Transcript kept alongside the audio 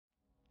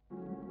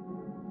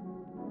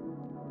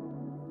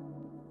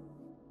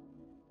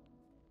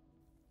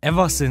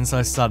Ever since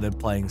I started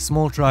playing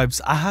Small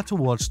Tribes, I had to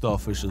watch the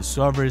official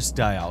servers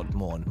die out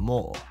more and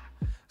more.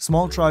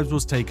 Small Tribes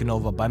was taken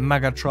over by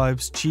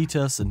Megatribes,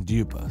 cheaters and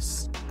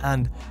dupers,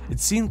 and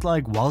it seemed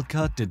like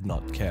Wildcard did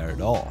not care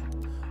at all.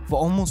 For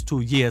almost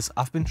 2 years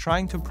I've been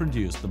trying to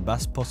produce the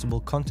best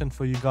possible content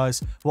for you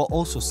guys while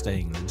also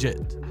staying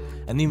legit,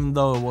 and even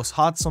though it was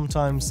hard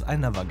sometimes, I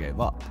never gave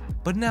up.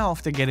 But now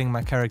after getting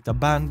my character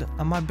banned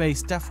and my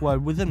base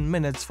deathwired within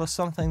minutes for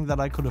something that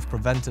I could have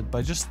prevented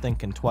by just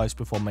thinking twice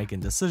before making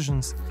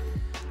decisions,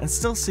 and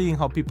still seeing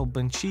how people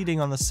been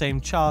cheating on the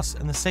same chars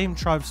and the same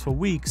tribes for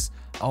weeks,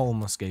 I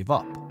almost gave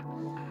up.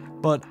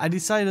 But I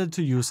decided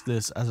to use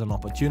this as an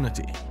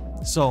opportunity.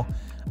 So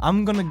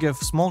I'm gonna give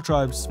Small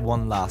Tribes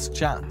one last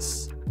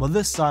chance, but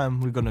this time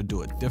we're gonna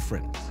do it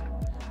different.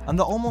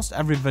 Under almost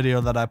every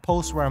video that I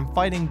post where I'm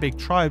fighting big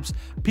tribes,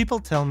 people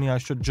tell me I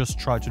should just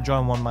try to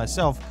join one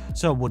myself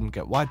so I wouldn't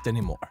get wiped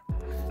anymore.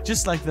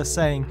 Just like the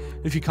saying,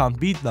 if you can't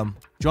beat them,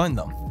 join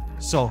them.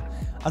 So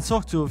I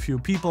talked to a few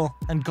people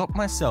and got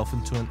myself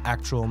into an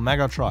actual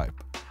mega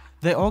tribe.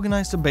 They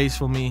organized a base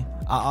for me,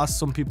 I asked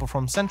some people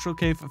from Central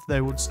Cave if they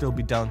would still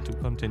be down to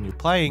continue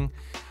playing,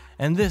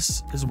 and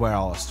this is where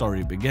our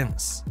story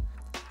begins.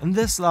 In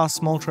this last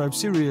Small Tribe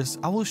series,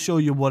 I will show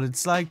you what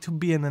it's like to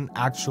be in an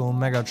actual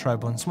mega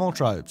tribe on Small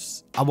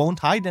Tribes. I won't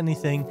hide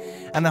anything,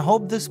 and I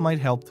hope this might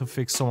help to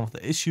fix some of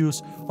the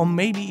issues, or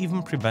maybe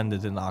even prevent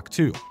it in ARK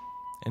 2.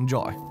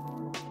 Enjoy.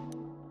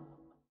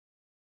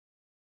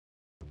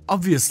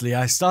 Obviously,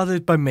 I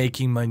started by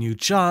making my new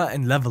char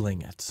and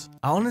leveling it.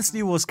 I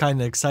honestly was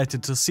kinda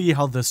excited to see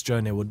how this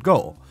journey would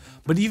go,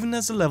 but even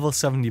as a level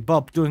 70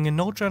 bub doing a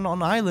node run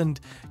on island,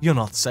 you're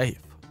not safe.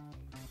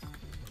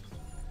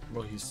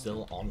 Bro, he's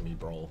still on me,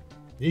 bro.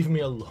 Leave me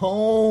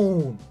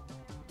alone!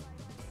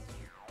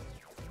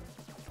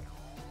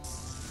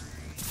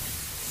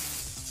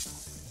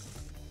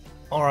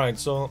 Alright,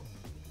 so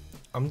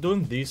I'm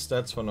doing these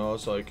stats for now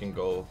so I can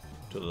go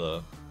to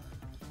the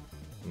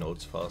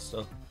nodes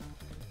faster.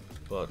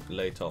 But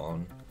later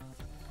on,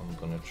 I'm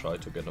gonna try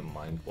to get a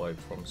mind wipe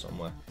from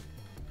somewhere.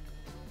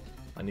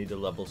 I need to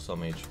level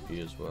some HP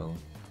as well.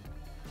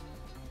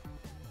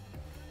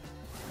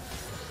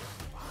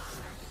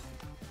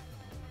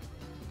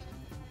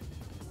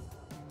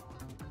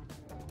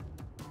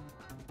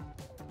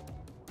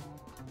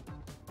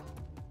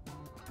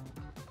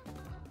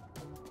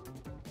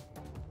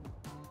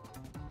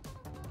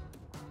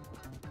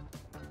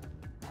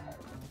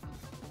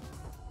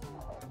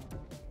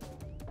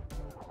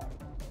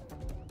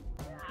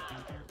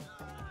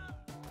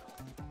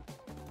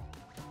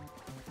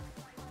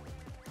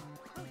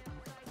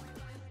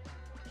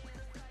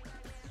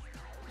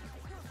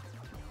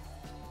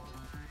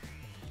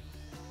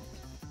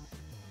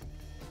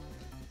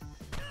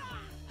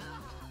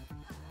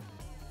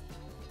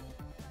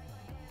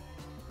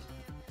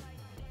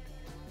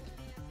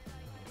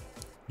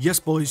 Yes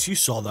boys, you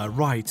saw that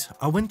right.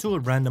 I went to a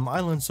random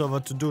island server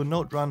to do a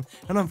node run,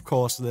 and of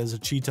course there's a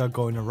cheater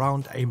going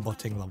around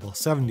aimbotting level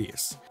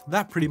 70s.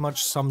 That pretty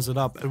much sums it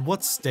up at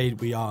what state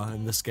we are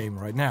in this game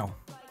right now.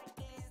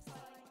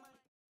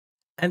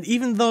 And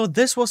even though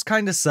this was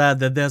kinda sad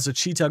that there's a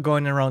cheater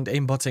going around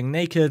aimbotting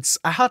nakeds,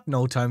 I had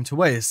no time to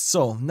waste,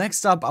 so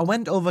next up I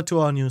went over to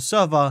our new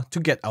server to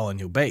get our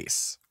new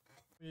base.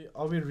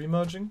 Are we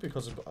remerging?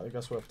 Because I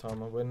guess we have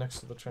time, we're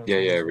next to the transfer.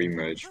 Yeah,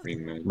 remerge. Wait,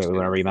 we want to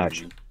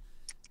remerge.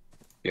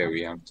 Yeah,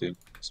 we have to,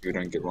 so we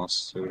don't get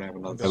lost, so we don't have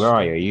another... So where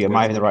are you? Am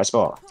I in the right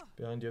spot?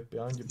 Behind you.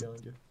 Oh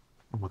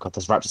my god,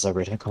 there's raptors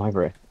over here, come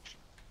over here.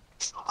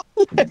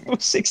 Level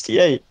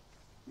 68!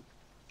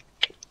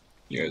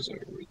 You guys are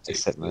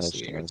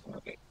ridiculously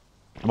retarded.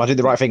 Am I doing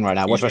the right thing right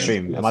now? Watch my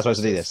stream. Am I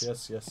supposed to do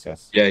this?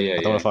 Yes. Yeah.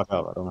 I don't want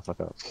to fuck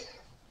up,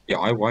 Yeah,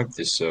 I wiped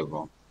this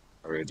server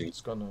already.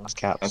 It's gone now. That's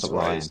cap, That's stop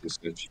why lying. it's this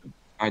glitch.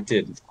 I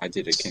did,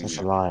 it came Such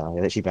a out. liar,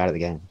 you're literally bad at the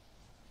game.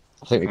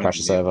 I think we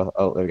crashed the server.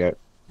 Oh, there we go.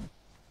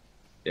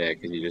 Yeah,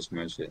 because you just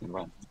merged it and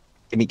run.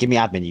 Give me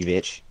admin, you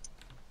bitch.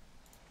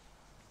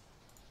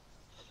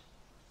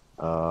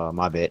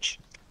 My bitch.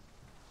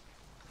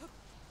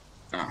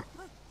 Ah.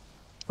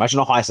 Imagine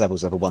our highest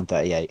levels level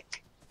 138.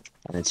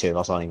 And then 2 of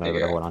us aren't even over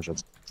level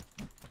 100.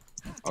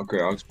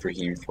 Okay, I'll bring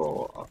him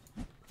for...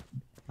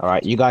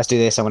 Alright, you guys do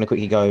this, I'm gonna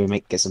quickly go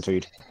get some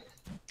food.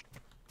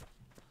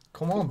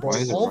 Come on, bro. Why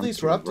is it All these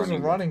raptors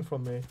running? are running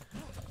from me.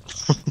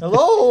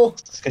 Hello!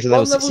 I'm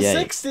level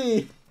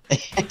 60!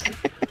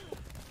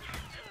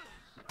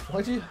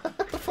 Why do you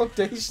have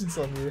foundations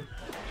on you?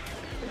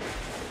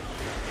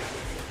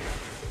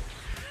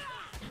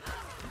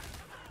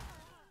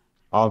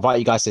 I'll invite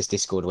you guys to this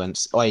Discord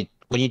once. When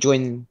you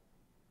join...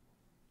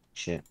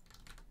 Shit.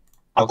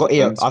 I've got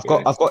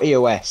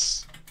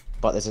EOS,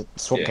 but there's a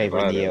swamp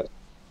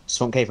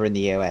caver in the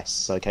EOS,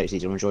 so Casey,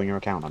 do you want to join your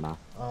account or not?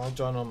 I'll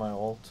join on my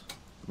alt.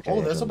 Okay,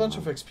 oh, there's a bunch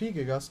of of XP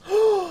gigas.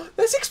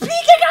 There's XP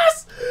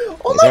gigas!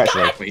 Oh my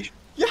god!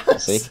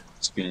 Yes! See?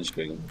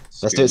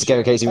 Let's do it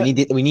together, Casey. We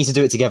need to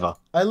do it together.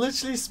 I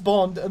literally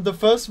spawned, and the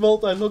first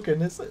vault I look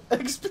in is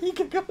XP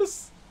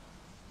gigas.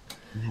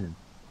 Man.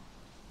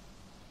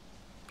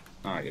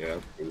 Ah, yeah,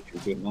 pretty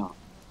good now.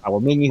 Oh, well,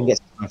 me and you can get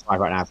 5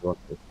 right now if you want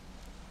to.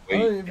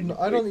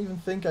 I don't even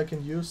think I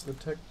can use the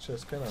tech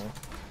chest, can I?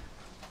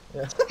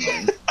 Yeah.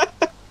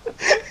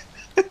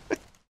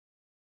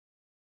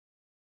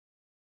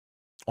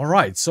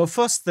 Alright, so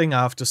first thing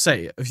I have to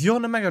say, if you're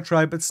in a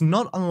Megatribe, it's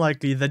not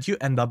unlikely that you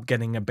end up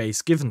getting a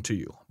base given to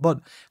you.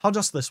 But how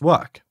does this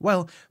work?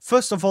 Well,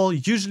 first of all,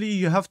 usually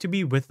you have to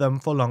be with them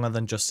for longer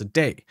than just a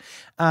day.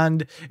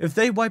 And if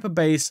they wipe a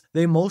base,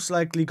 they're most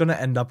likely gonna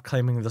end up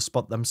claiming the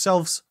spot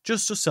themselves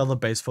just to sell the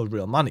base for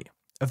real money.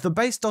 If the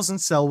base doesn't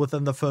sell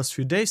within the first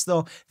few days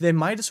though, they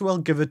might as well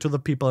give it to the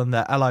people in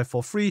their ally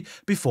for free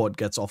before it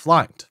gets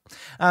offlined.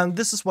 And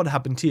this is what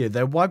happened here.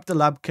 They wiped the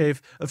lab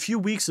cave a few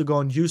weeks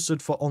ago and used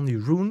it for only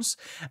runes,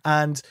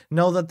 and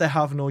now that they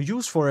have no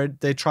use for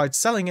it, they tried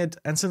selling it,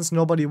 and since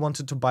nobody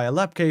wanted to buy a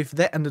lab cave,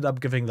 they ended up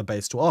giving the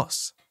base to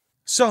us.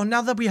 So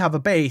now that we have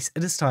a base,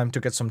 it is time to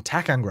get some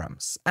tech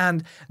engrams,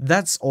 and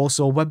that's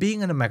also where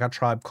being in a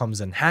Megatribe comes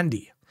in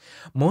handy.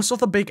 Most of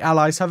the big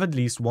allies have at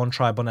least one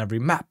tribe on every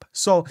map,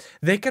 so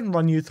they can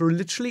run you through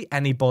literally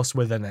any boss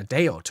within a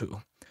day or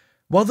two.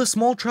 While the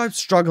small tribes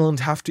struggle and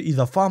have to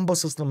either farm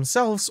bosses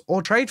themselves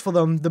or trade for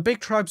them, the big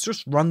tribes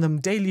just run them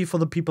daily for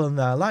the people in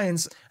their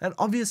alliance, and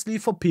obviously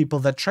for people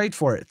that trade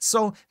for it,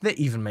 so they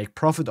even make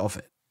profit of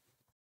it.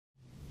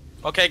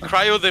 Okay,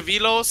 cryo the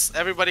velos,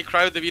 everybody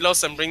cryo the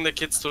velos and bring the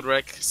kids to the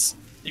wrecks.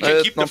 You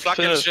can keep the flak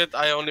and shit,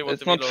 I only want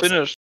the velos. It's not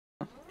finished.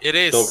 It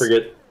is. Don't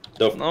forget.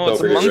 Don't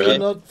forget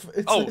that.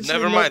 Oh,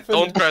 never mind.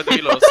 Don't cry the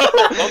velos.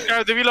 Don't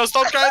cry the velos.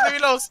 Don't cry the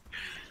velos.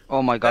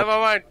 Oh my god. Never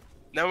mind.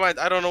 Never mind.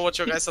 I don't know what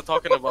you guys are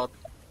talking about.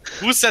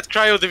 Who said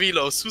cryo the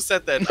velos? Who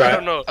said that? I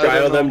don't know.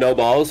 Cryo them, no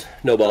balls.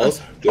 No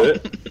balls.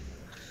 Good.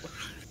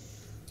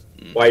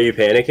 Why are you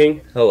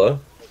panicking?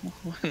 Hello.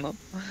 Why not?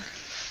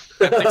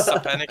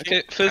 Stop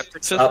panicking. Okay,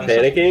 Stop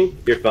panicking.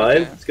 You're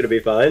fine. It's gonna be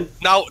fine.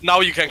 Now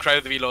you can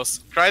cryo the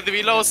velos. Cryo the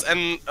velos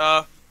and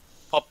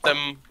pop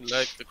them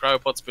like the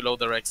cryopods below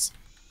the racks.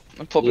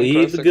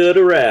 Leave the good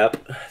a wrap.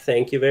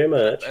 Thank you very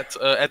much.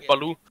 At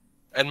Baloo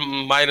and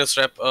minus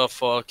rep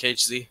for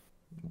KHZ.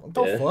 What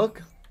the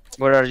fuck?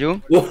 Where are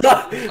you?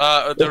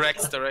 The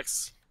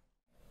Rex.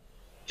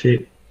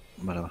 Sí.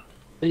 Whatever.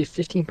 Pay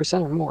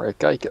 15% or more at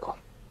Geico.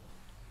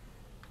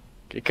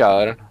 Qué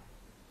cabrón.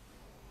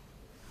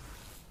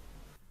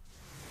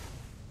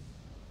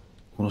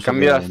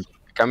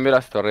 Cambio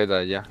las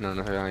torretas ya. No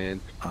se vean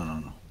bien.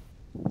 Ah, no.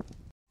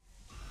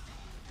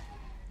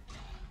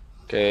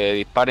 Que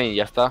disparen y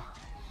ya está.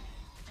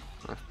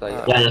 Hasta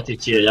ya. Ya estoy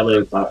chido, ya me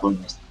voy para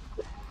con esto.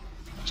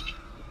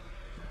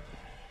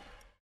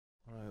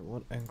 Alright,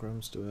 what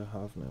engrams do I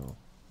have now?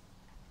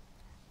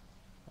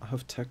 I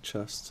have tech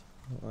chest.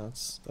 Well,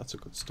 that's a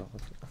good start.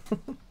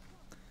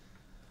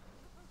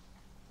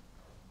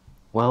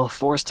 Well,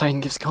 Force Titan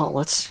gives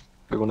gauntlets.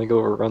 We want to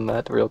go run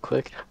that real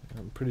quick.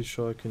 I'm pretty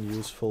sure I can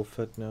use full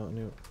fit now.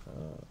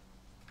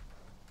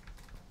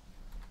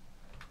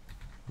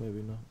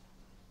 Maybe not.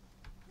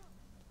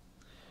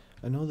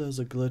 I know there's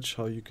a glitch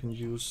how you can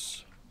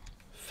use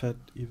Fed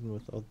even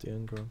without the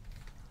engram.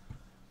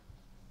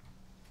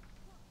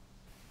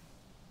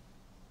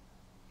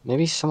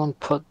 Maybe someone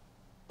put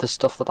the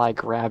stuff that I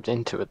grabbed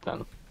into it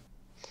then.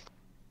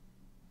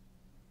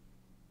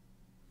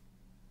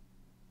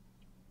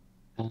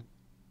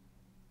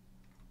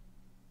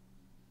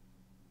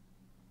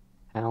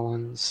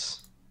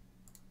 Allens.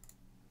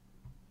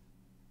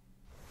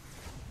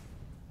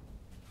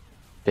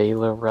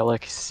 Baylor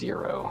Relic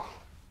 0.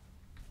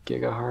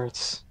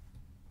 Gigahertz.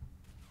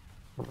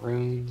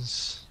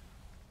 Runes.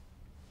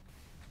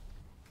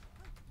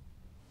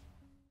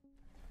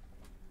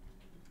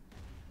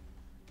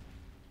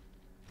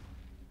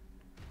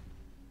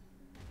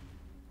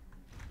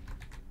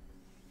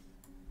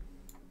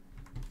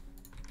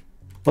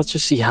 Let's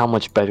just see how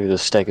much better the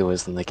Stego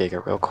is than the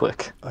Giga real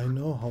quick. I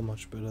know how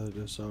much better it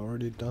is. I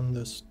already done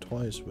this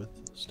twice with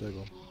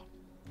Stego.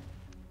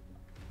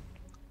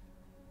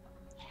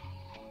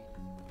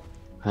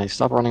 Hey,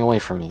 stop running away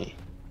from me.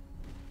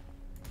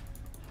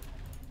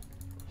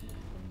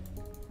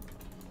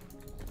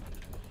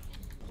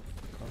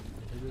 Can't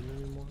hit it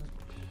anymore.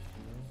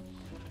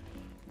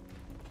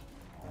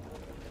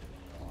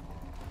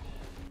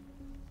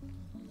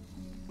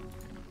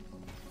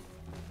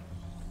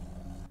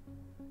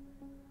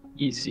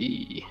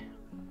 Easy.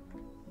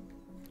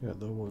 Yeah,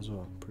 that was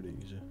pretty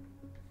easy.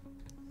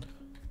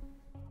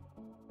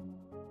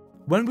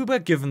 When we were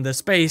given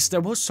this base, there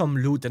was some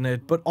loot in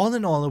it, but all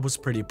in all it was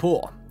pretty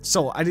poor.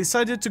 So I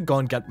decided to go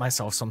and get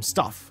myself some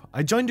stuff.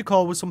 I joined a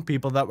call with some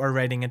people that were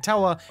raiding a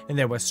tower and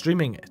they were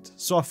streaming it.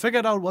 So I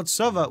figured out what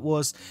server it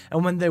was,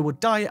 and when they would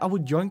die I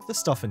would yoink the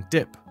stuff and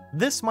dip.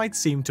 This might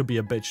seem to be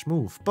a bitch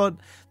move, but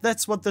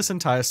that's what this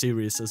entire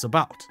series is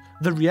about.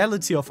 The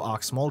reality of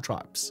ARK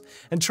SMALLTRIBES.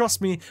 And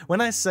trust me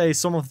when I say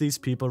some of these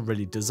people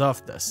really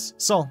deserve this.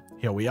 So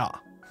here we are.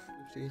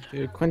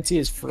 Dude, Quincy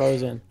is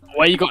frozen.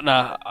 What you got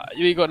now?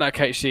 You got now,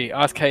 KHC?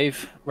 Ice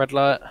Cave, Red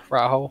Light,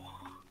 Rat Hole.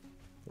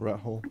 Rat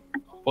Hole.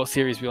 What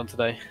series we on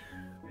today?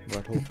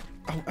 Rat Hole.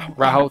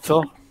 Rat Hole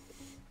tour.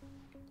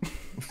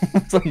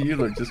 So you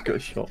look just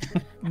got shot.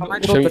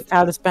 Should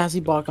Add this Bassy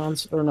block on,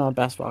 or no,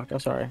 Bass block. I'm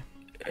sorry.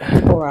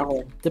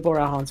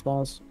 Dipple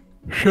smalls.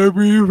 Show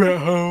me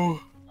that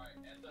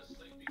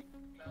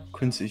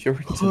Quincy, you're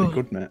into the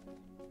good, mate.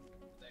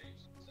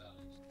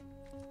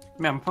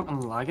 Man, I'm fucking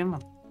lagging,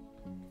 man.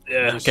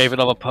 Yeah, gave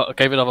another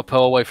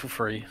pearl away for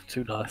free.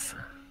 Too nice.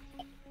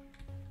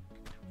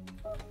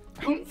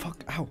 Oh,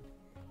 fuck, ow.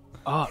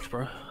 Arch,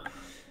 bro.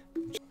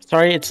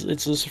 Sorry, it's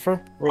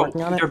Lucifer. We're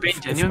working on it. You're being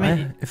genuine,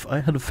 mate. If I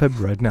had a fib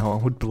right now, I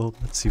would blow up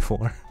that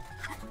C4.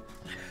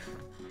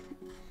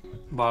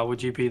 Why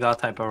would you be that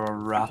type of a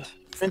rat?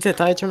 Vincent,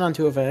 I turn on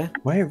 2FA.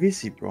 Where is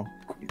he, bro?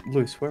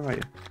 Lewis, where are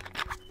you?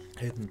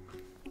 Hidden.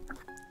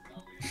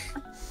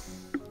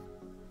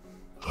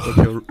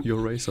 But your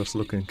racer's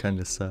looking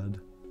kinda sad.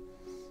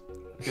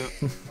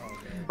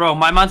 Bro,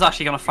 my man's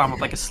actually gonna farm up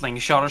like a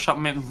slingshot or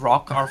something, maybe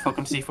rock or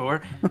fucking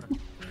C4.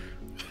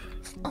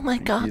 Oh my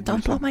god,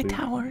 don't blow my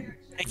tower.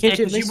 Hey, Yeah,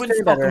 'cause you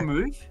wouldn't fucking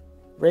move.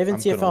 Raven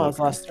I'm gonna CFL look. has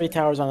lost 3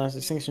 towers on us,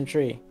 extinction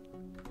tree.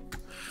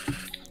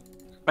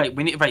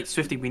 Right,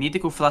 Swifty, we need to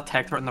go for that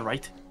tech turret on the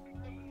right.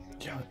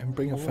 Yeah, and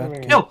bring a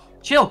fat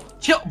Chill,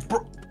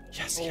 bro.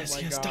 Yes,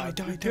 die,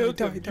 please.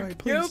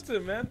 Killed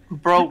him, man.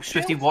 Bro,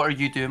 Swifty, what are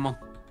you doing, man?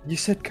 You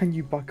said, can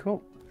you back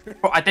up?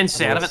 Bro, I didn't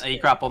say anything. You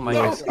grab on my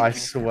Lewis, I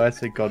swear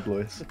to God,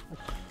 Lewis.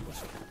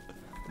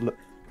 Look,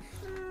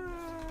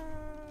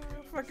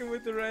 Fucking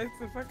with the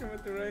racer,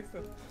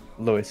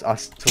 Lewis, I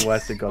swear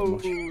to God,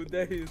 Lush.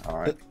 Dayz.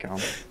 Alright, calm.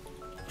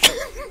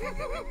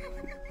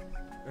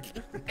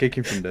 Kick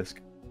him from disc.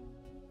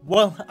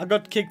 Well, I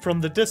got kicked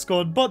from the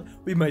Discord, but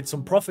we made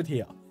some profit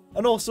here.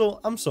 And also,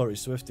 I'm sorry,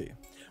 Swifty.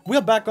 We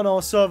are back on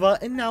our server,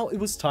 and now it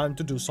was time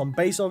to do some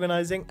base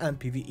organizing and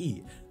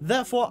PvE.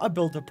 Therefore, I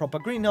built a proper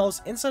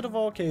greenhouse inside of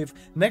our cave.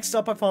 Next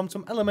up, I farmed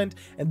some element,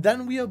 and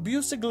then we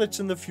abused a glitch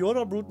in the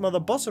Fjorda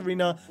Broodmother boss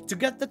arena to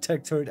get the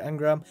tech turret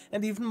engram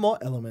and even more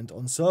element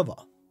on server.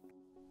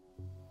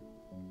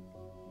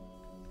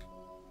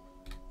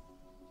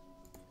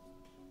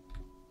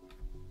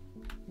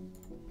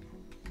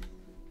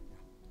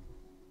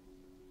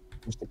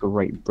 Just a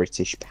great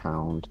British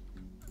pound.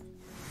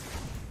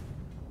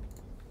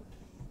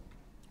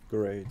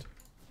 Great.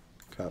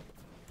 Cap.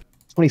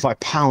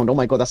 £25. Oh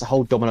my god, that's a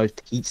whole Domino's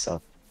pizza.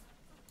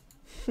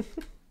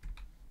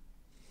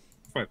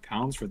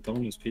 £5 for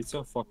Domino's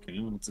pizza? Fucking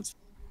hell, it's just...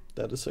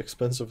 That is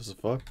expensive as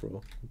fuck,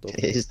 bro.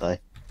 It is though.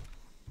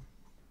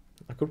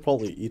 I could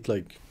probably eat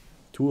like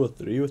 2 or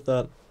 3 with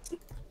that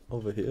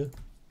over here.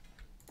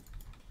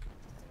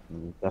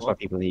 That's why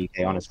people in the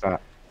UK aren't as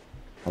fat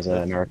as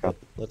America.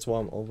 That's why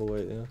I'm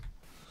overweight, yeah.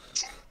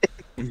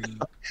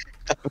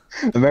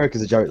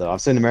 America's a joke though.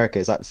 I've seen America,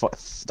 it's like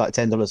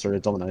 $10 for a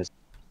Domino's.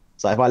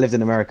 So if I lived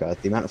in America,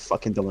 the amount of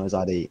fucking Domino's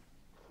I'd eat.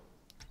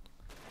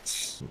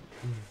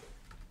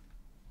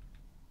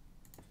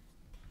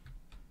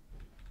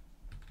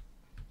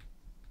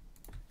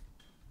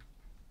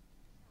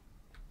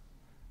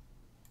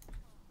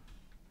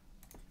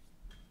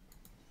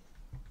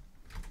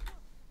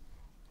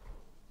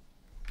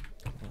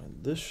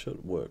 Alright, this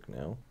should work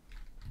now.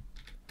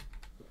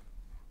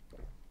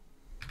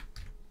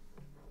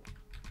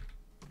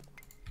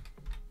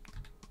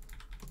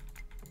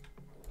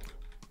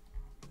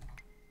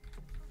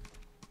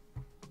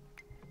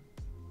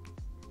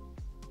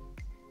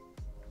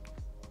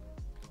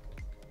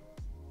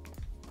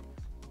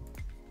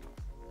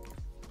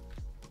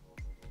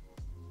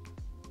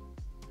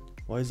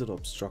 Why is it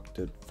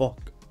obstructed?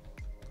 Fuck.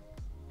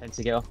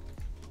 Pentakill?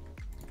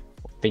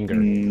 Finger?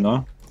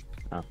 No.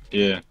 Oh.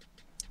 Yeah.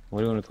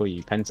 What do you want to call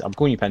you? Penta? I'm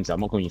calling you Penta, I'm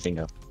not calling you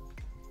Finger.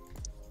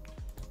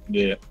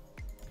 Yeah.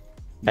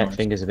 Nice.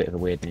 Finger's a bit of a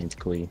weird name to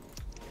call you.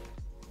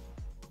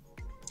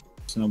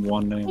 It's not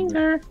one name.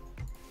 Finger.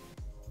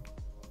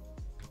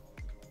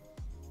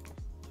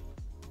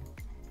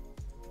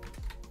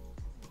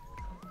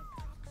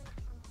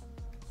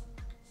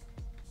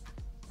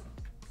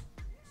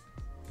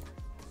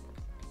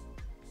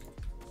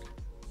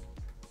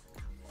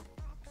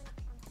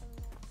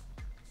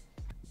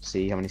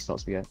 See how many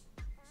slots we get.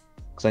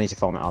 Because I need to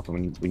farm it up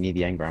and we need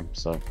the engram,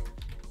 so.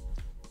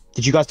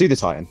 Did you guys do the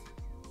Titan?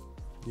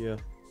 Yeah.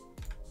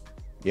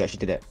 You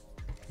actually did it?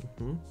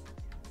 Mm-hmm.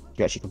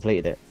 You actually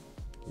completed it?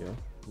 Yeah.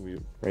 We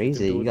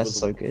Crazy, you guys are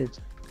so good.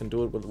 Can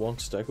do it with 1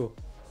 stego.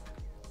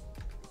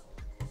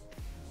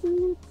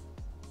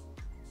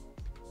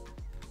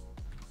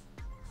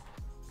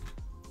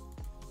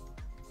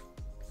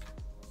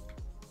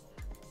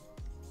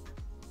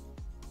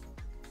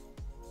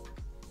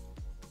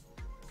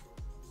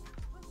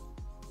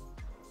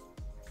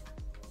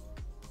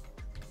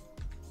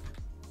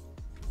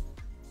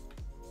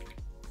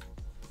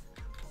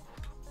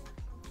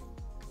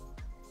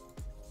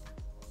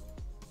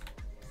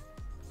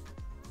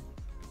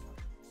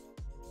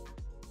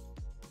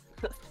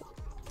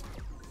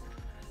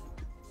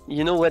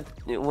 You know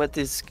what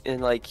is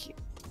like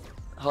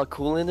how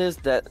cool it is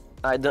that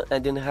I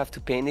didn't have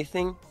to pay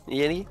anything,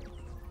 Yeti?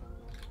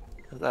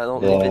 Because I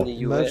don't live in the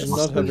US. Imagine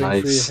not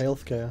having free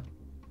healthcare.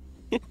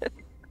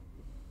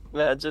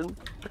 Imagine.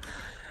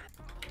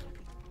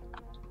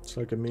 It's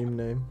like a meme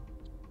name.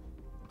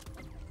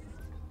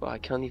 Well, I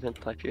can't even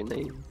type your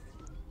name.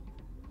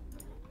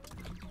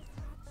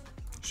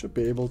 Should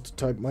be able to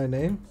type my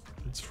name.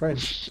 It's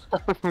French.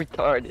 I'm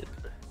retarded.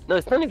 No,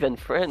 it's not even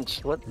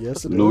French. What?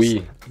 Yes, it Louis.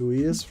 is.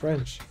 Louis is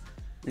French.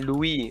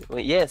 Louis. Well,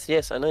 yes,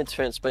 I know it's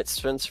French, but it's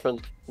French from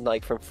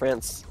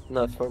France,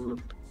 not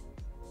from.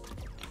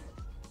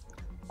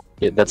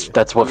 Yeah,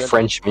 that's what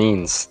French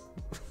means.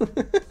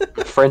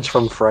 French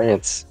from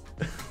France.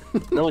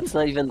 No, it's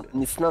not even.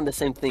 It's not the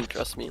same thing.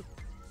 Trust me.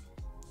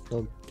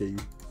 Okay,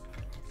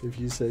 if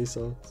you say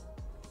so.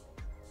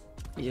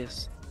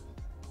 Yes.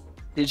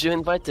 Did you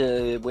invite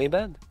the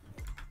Waybad?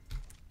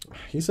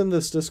 He's in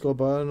this Discord,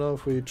 but I don't know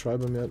if we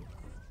tribe him yet.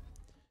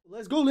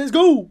 Let's go! Let's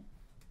go!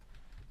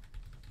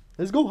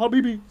 Let's go,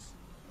 Habibis!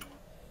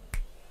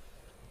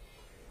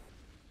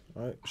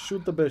 Alright,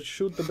 shoot the bitch!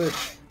 Shoot the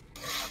bitch!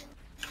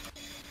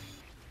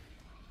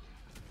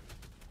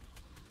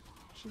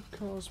 She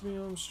calls me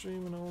on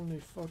stream and only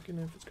fucking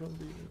if it's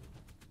convenient.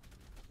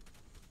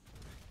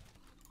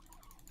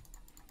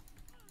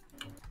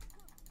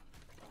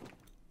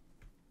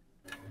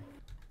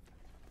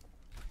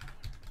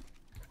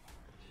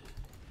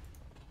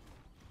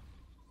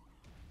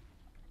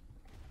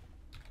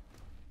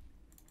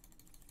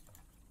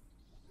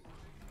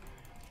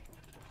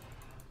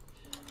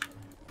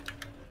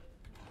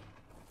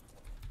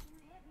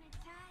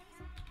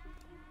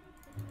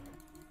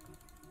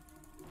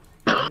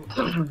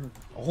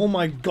 Oh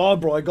my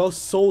god, bro, I got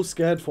so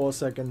scared for a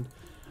second.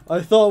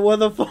 I thought, what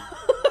the fuck?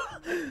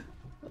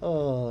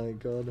 Oh my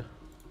god.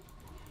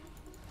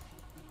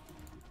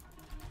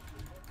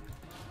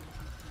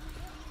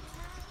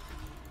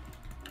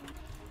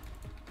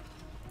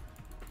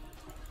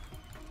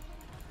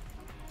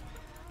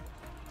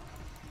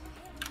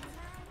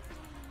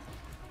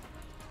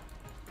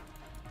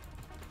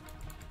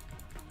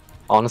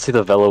 Honestly,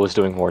 the Velo was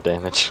doing more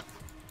damage.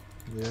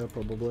 Yeah,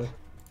 probably.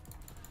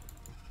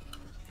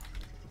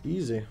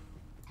 Easy.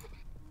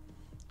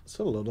 It's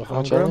a lot of How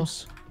much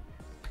engrams.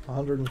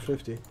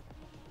 150.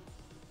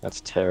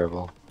 That's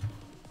terrible.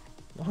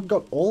 I've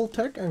got all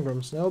tech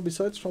engrams now,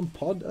 besides from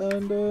Pod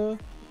and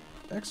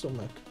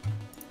Exomech.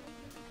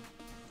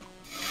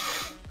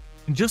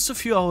 Just a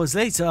few hours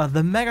later,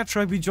 the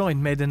Megatribe we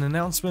joined made an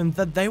announcement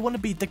that they want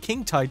to beat the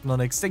King Titan on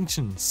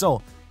Extinction,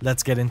 so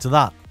let's get into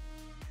that.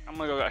 I'm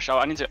gonna go get a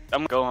shower. I'm not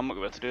gonna be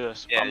able to do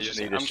this. Yeah, you just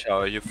need a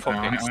shower. You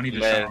fucking. I need a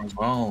shower as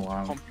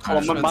well.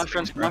 Come on, my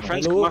friends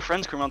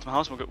come around to my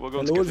house. We'll go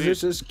and Hello, skip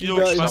this is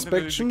Giga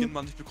Inspection.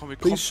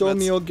 Please show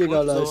me your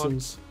Giga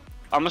license.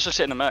 I'm just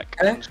sitting in the Mac.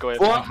 Just go ahead.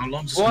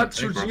 What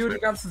should you die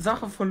ganze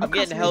Sache von Lukas? I'm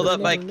getting held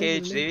up by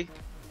KHD.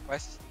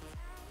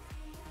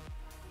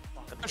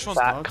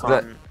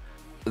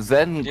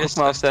 Zen, guck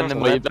mal auf deine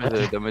Map,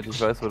 damit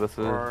ich weiß, wo das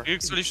ist.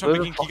 Kriegst du dich schon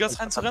gegen Gigas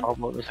reinzurennen?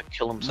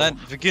 Nein,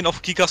 wir gehen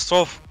auf Gigas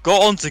drauf. Go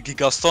on the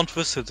Gigas, don't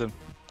visit him.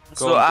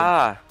 So,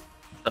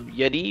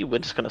 Yeti, we're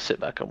just gonna sit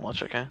back and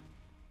watch, okay?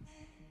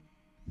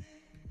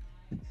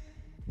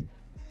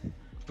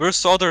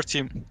 Where's the other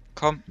team?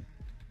 Come.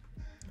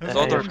 The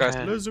other guys.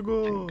 Let's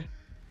go.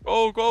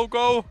 Go, go,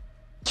 go.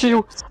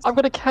 You, I'm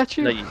gonna catch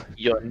you. No,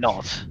 you're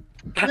not.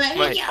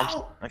 Wait,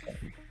 okay.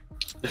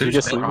 Did you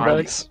just sleep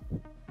bags?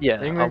 Yeah,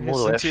 I'm all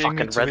the way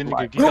fucking red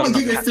light.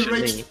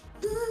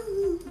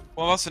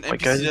 Oh, was für ein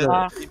NPC.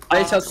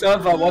 Alter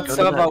Server, what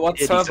server, what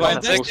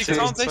server?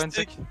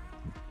 62.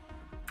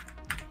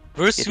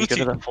 Where's you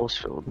team? Oh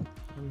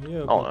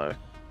no.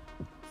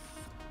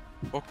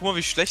 Oh, guck mal,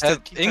 wie schlecht der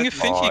Inge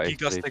findet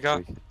Gigas,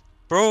 Digga.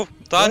 Bro,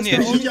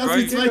 Daniel.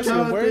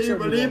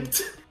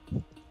 überlebt.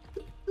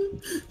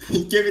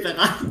 Ich geh wieder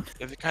ran.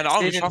 Ja, keine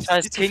Ahnung, ich schaff's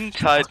nicht. King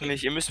Titan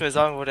nicht, ihr müsst mir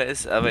sagen, wo der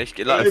ist, aber ich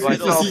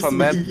weiter auf der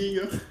Map.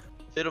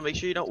 Fiddle, make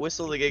sure you don't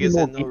whistle the gigas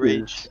and no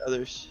rage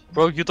others.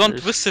 Bro, you don't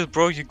whistle,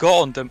 bro, you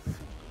go on them.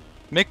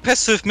 Make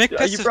passive, make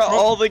passive, you brought bro.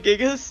 all the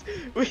gigas?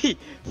 Wait,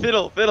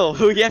 Fiddle,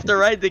 we have to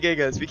ride the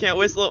gigas, we can't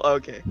whistle?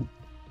 Okay.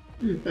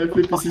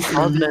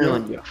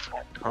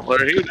 What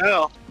are you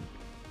now?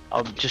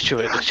 Just chill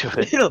it,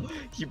 Fiddle,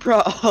 you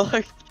brought all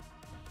our...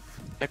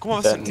 Ja, guck mal,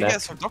 was für ein Digga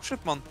ist vom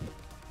Dropship, Mann.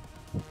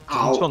 Die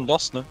sind schon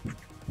lost, ne?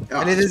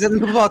 Ja. Nee, die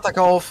sind einen Roboter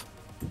auf.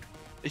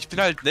 Ich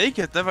bin halt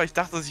naked, ne, weil ich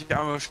dachte, dass ich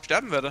einmal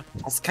sterben werde.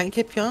 Hast du kein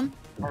Cappy an?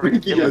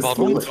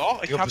 Warum?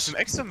 Doch, ich hab's im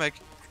Extra-Mac.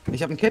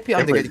 Ich hab ein Cappy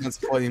an, Digga, die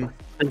ganze vor ihm.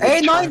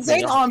 Ey, nein,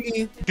 Zane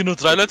Army! Nur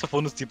 3 Leute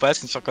von uns, die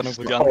beißen Shotgun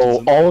über die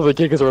anderen. Oh, all of the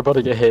gigas are about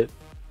to get hit.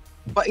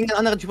 Aber irgendein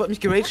anderer Typ hat mich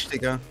geraged,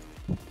 Digga.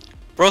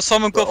 Bro,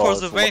 someone go for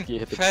the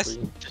vein, fast.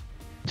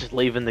 Just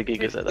leaving the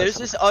gigas at There's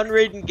this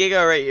unrated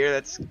giga right here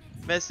that's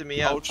messing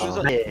me up.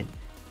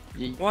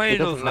 Why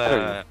does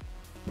that?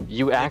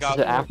 You access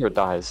it after it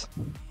dies.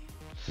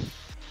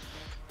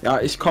 Ja,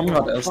 ich komm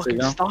grad erst,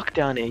 Digga. Stock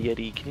down here,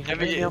 Yeti. Can you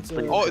help me up,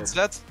 please? Oh, it's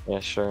that. Yeah,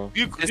 sure.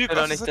 Ja,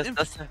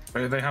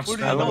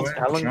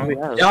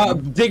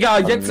 Digga,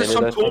 jetzt ist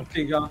schon tot,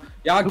 Digga.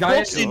 Ja, geil. Du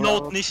brauchst die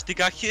Note nicht,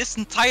 Digga. Hier ist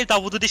ein Teil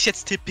da, wo du dich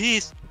jetzt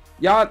TPst.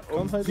 Ja,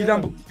 wie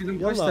lange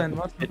brauch ich denn?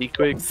 Warte. Ich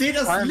seh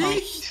das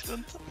Licht!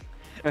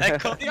 Ey,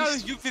 komm, Digga,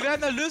 wir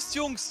werden erlöst,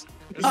 Jungs.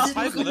 Ich seh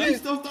das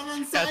Licht auf der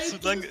anderen Seite.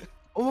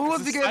 Oh,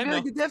 Digga,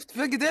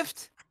 wer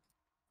gedifft?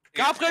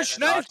 Gabriel,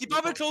 schnell! Die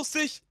Bubble close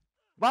dich!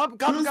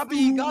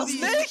 Gabi!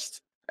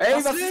 Nicht!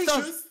 Ey, was ist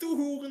das? Tschüss, du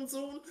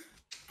Hurensohn!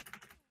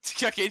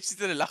 Digga, Gage sieht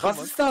seine Lache.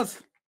 Was ist das?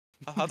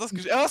 Er hat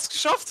es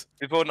geschafft!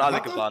 Wir wurden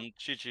alle gebannt,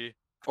 GG.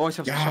 Oh, ich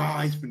hab's geschafft.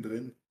 Ja, ich bin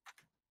drin.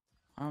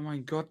 Oh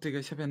mein Gott, Digga,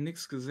 ich hab ja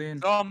nichts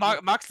gesehen. So,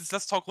 Max, jetzt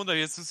lass Talk runter,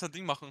 jetzt müssen wir das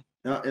Ding machen.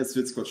 Ja, jetzt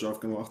wird's kurz scharf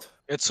gemacht.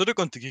 Jetzt zurück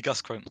und die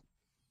Gigas können.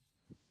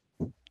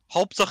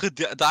 Hauptsache,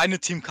 der eine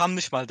Team kann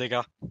nicht mal,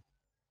 Digga.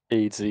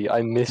 Easy,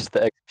 I missed the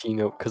XP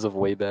note because of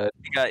way bad.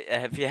 Digga,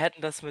 wir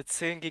hätten das mit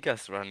 10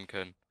 Gigas runnen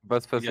können.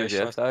 Was passiert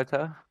jetzt,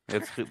 Alter?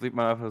 Jetzt sieht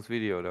man einfach das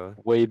Video, oder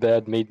was? Way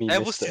bad made me Wo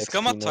miss ist the die XP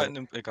Scammer-Titan?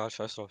 note. Egal,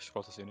 scheiß drauf, ich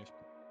brauch das eh nicht.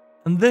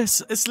 And this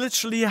is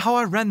literally how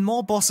I ran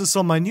more bosses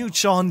on my new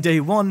char on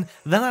day 1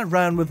 than I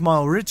ran with my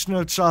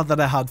original char that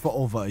I had for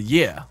over a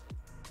year.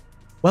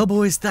 Well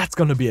boys, that's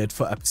gonna be it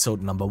for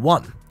episode number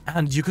 1.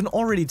 And you can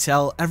already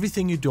tell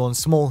everything you do on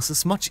Smalls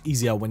is much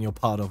easier when you're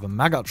part of a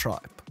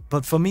Megatribe.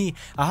 But for me,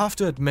 I have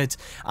to admit,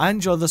 I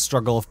enjoy the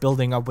struggle of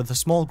building up with a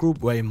small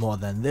group way more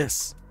than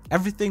this.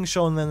 Everything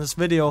shown in this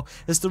video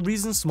is the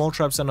reason small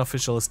tribes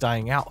unofficial is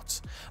dying out.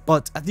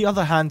 But at the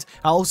other hand,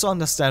 I also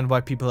understand why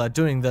people are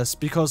doing this,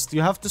 because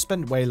you have to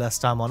spend way less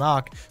time on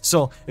ARK,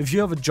 so if you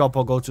have a job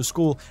or go to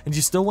school and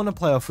you still want to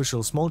play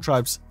official small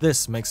tribes,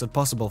 this makes it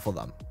possible for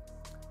them.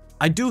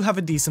 I do have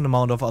a decent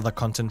amount of other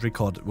content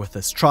recorded with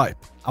this tribe.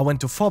 I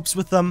went to FOBs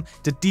with them,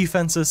 did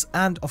defenses,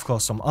 and of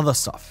course some other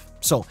stuff.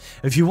 So,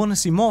 if you want to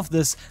see more of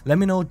this, let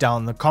me know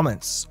down in the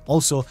comments.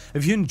 Also,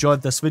 if you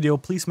enjoyed this video,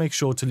 please make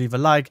sure to leave a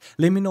like,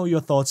 let me know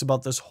your thoughts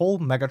about this whole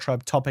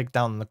Megatribe topic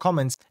down in the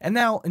comments, and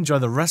now enjoy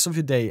the rest of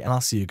your day, and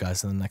I'll see you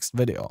guys in the next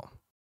video.